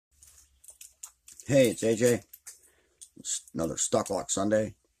Hey, it's AJ. It's another Stock Lock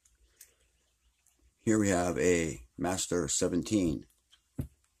Sunday. Here we have a Master 17.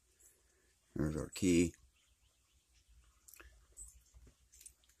 There's our key.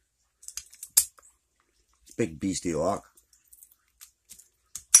 It's big beastie lock.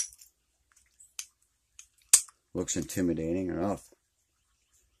 Looks intimidating enough.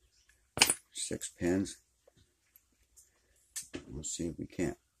 6 pins. Let's see if we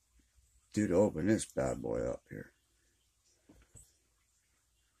can't do to open this bad boy up here.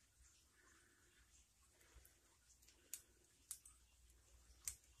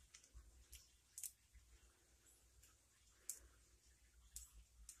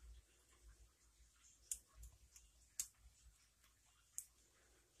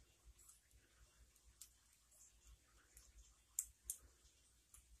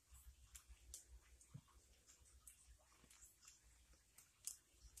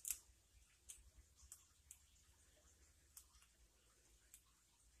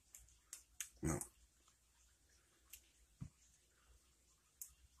 Oh.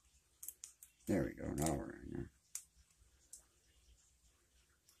 There we go. Now we're in there.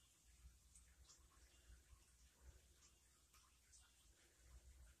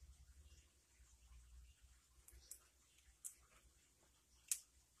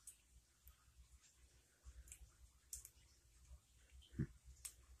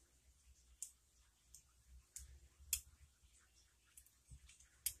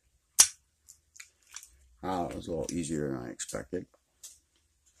 It was a little easier than I expected.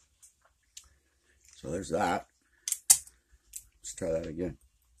 So there's that. Let's try that again.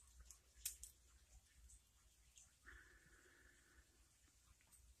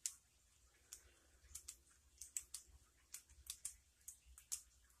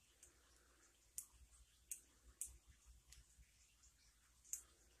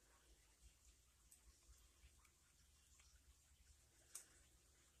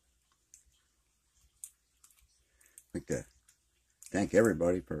 I'd like to thank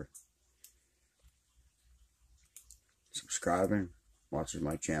everybody for subscribing, watching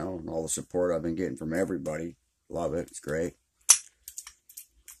my channel, and all the support I've been getting from everybody. Love it. It's great.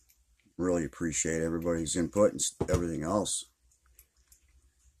 Really appreciate everybody's input and everything else.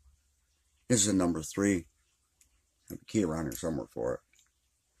 This is a number 3. I have a key around here somewhere for it.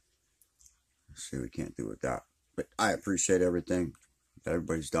 Let's see what we can't do with that. But I appreciate everything that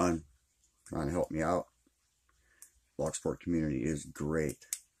everybody's done, trying to help me out. Blocksport community is great.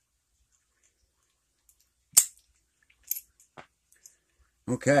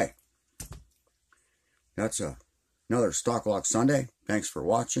 Okay. That's another Stock Lock Sunday. Thanks for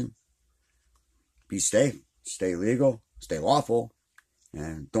watching. Be safe, stay legal, stay lawful,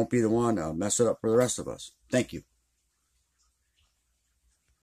 and don't be the one to mess it up for the rest of us. Thank you.